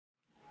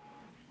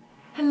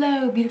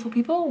Hello beautiful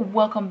people,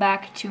 welcome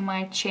back to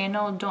my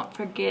channel. Don't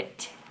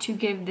forget to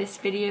give this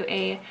video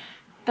a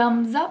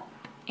thumbs up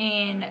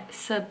and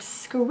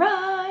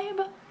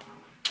subscribe.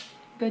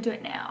 Go do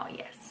it now,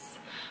 yes.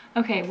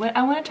 Okay, what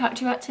I want to talk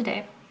to you about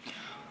today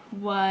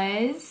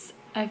was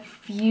a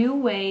few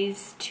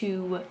ways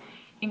to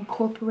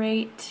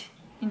incorporate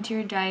into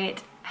your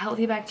diet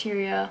healthy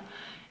bacteria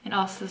and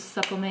also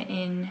supplement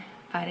in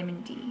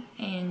vitamin D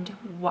and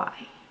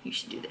why you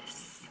should do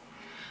this.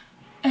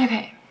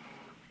 Okay.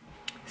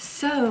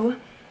 So,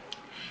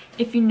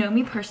 if you know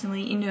me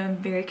personally, you know I'm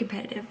very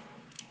competitive,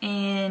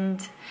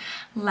 and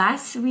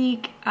last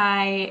week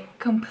I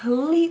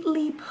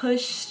completely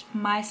pushed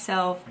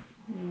myself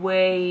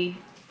way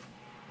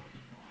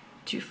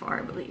too far,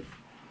 I believe.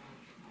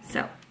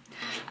 So,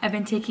 I've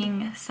been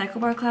taking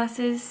cycle bar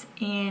classes,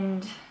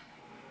 and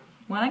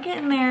when I get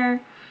in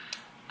there,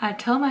 I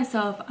tell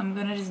myself I'm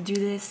gonna just do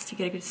this to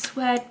get a good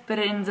sweat, but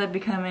it ends up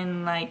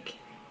becoming like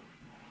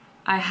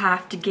I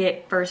have to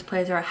get first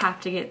place or I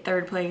have to get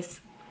third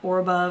place or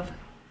above.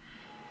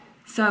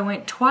 So I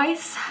went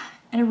twice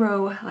in a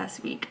row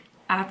last week.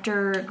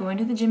 After going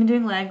to the gym and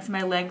doing legs,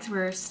 my legs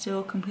were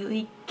still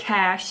completely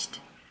cashed.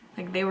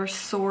 Like they were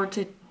sore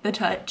to the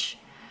touch.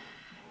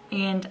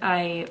 And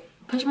I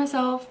pushed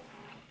myself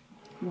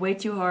way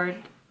too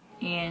hard.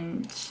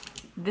 And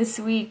this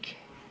week,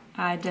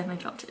 I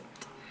definitely felt it.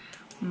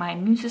 My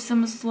immune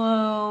system was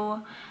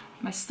low.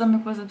 My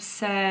stomach was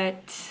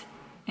upset.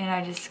 And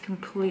I just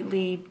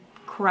completely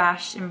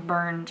crashed and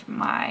burned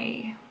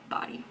my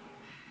body.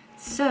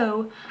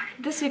 So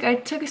this week I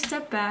took a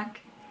step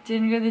back,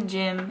 didn't go to the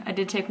gym. I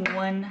did take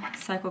one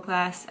cycle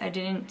class. I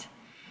didn't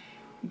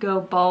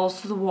go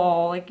balls to the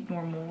wall like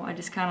normal. I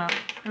just kind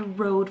of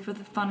rode for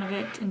the fun of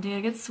it and did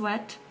a good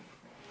sweat.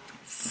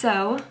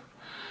 So,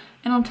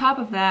 and on top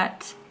of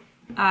that,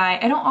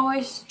 I don't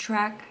always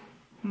track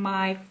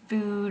my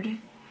food.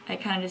 I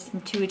kind of just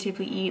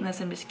intuitively eat unless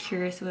I'm just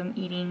curious what I'm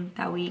eating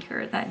that week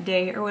or that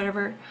day or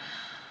whatever.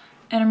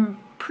 And I'm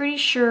pretty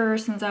sure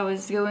since I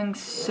was going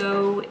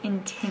so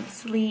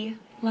intensely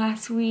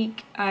last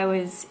week, I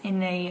was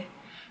in a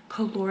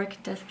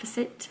caloric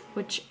deficit,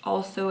 which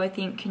also I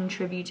think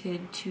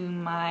contributed to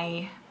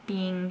my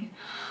being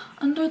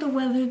under the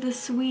weather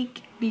this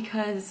week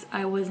because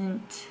I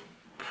wasn't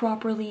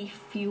properly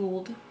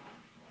fueled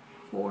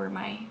for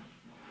my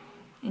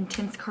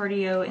intense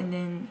cardio and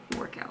then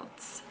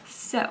workouts.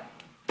 So,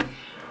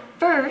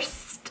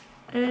 first,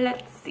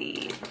 let's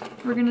see.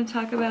 We're gonna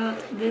talk about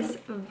this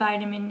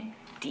vitamin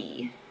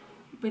D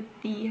with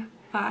the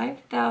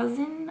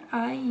 5,000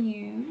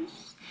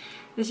 IUs.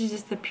 This is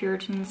just the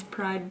Puritan's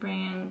Pride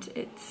brand.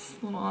 It's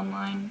little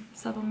online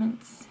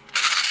supplements.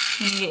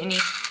 You can get any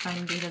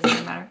vitamin D, doesn't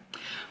really matter.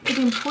 But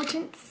the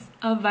importance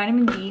of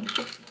vitamin D,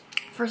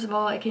 first of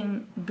all, it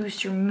can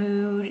boost your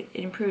mood,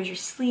 it improves your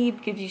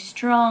sleep, gives you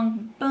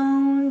strong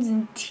bones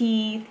and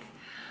teeth.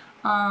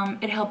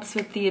 It helps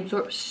with the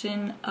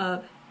absorption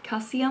of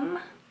calcium,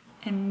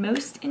 and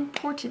most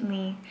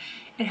importantly,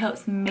 it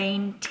helps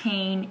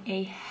maintain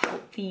a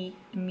healthy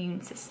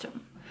immune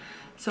system.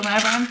 So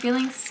whenever I'm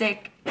feeling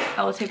sick,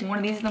 I will take one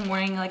of these in the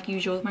morning like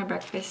usual with my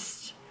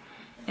breakfast,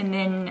 and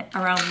then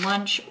around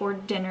lunch or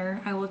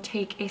dinner, I will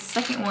take a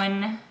second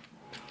one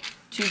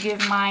to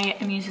give my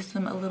immune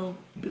system a little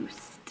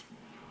boost.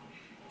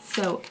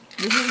 So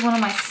this is one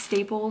of my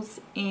staples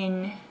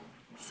in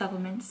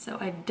supplements, so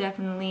I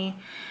definitely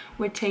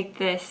would take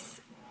this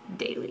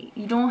daily.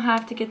 You don't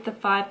have to get the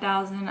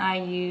 5,000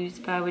 IUs,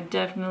 but I would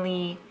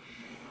definitely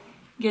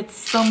get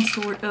some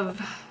sort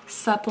of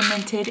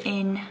supplemented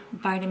in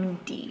vitamin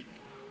D.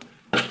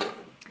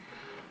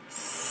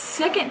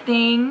 Second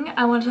thing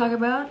I want to talk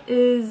about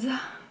is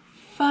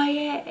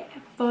Fage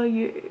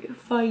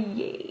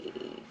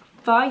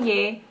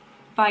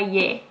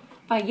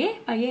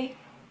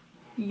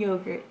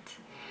yogurt.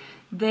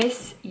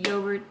 This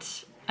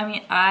yogurt, I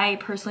mean, I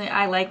personally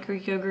like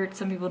Greek yogurt.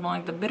 Some people don't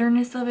like the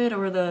bitterness of it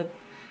or the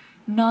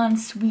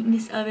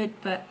non-sweetness of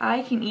it, but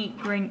I can eat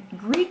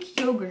Greek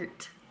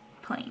yogurt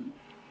plain.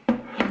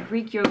 And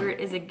Greek yogurt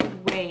is a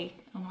good way,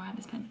 I don't know why I have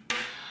this pen.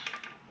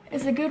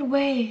 It's a good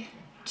way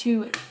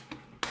to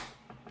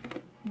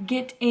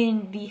get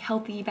in the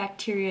healthy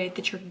bacteria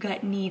that your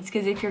gut needs,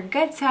 because if your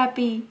gut's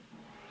happy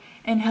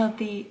and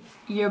healthy,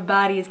 your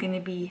body is going to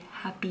be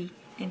happy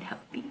and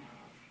healthy.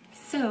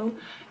 So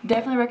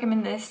definitely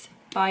recommend this.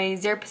 By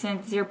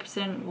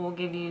 0% will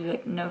give you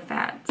like no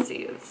fat.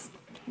 See, it's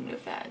no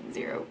fat,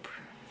 zero.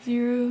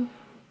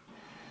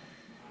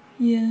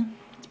 Yeah,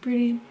 it's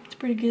pretty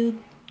good.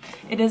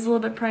 It is a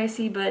little bit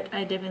pricey, but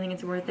I definitely think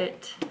it's worth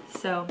it.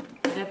 So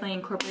definitely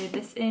incorporated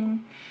this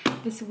in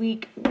this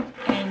week.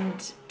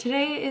 And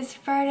today is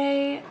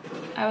Friday.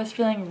 I was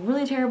feeling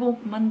really terrible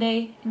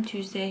Monday and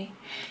Tuesday,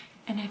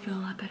 and I feel a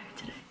lot better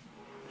today.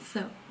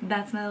 So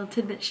that's my little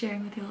tidbit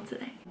sharing with you all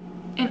today.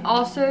 And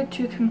also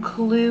to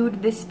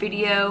conclude this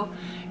video,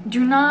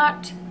 do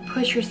not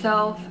push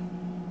yourself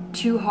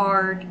too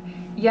hard.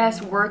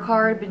 Yes, work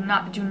hard,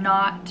 but do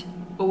not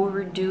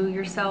overdo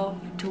yourself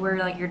to where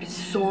like you're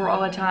just sore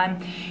all the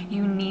time.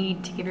 You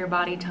need to give your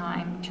body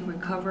time to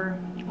recover,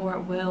 or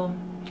it will,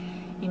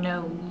 you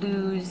know,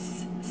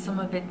 lose some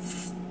of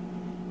its,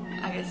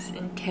 I guess,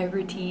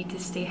 integrity to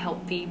stay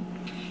healthy.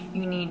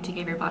 You need to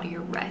give your body a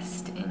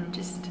rest and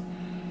just,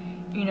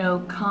 you know,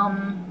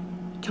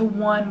 come to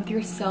one with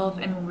yourself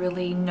and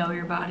really know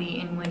your body,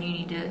 and when you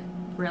need to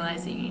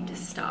realize that you need to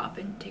stop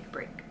and take a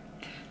break.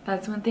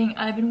 That's one thing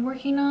I've been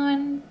working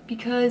on,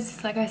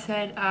 because like I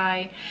said,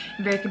 I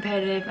am very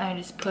competitive and I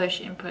just push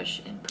and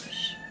push and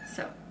push.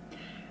 So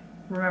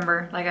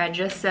remember, like I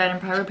just said, I'm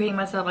probably repeating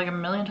myself like a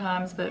million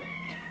times, but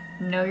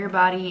know your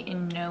body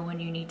and know when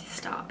you need to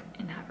stop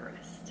and have a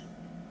rest.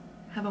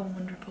 Have a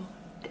wonderful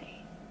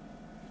day.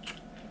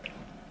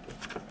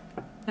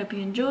 Hope you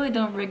enjoyed.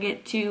 Don't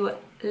forget to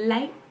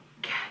like,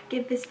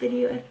 give this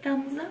video a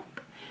thumbs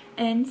up,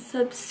 and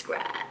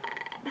subscribe.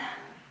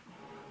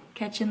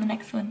 Catch you in the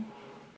next one.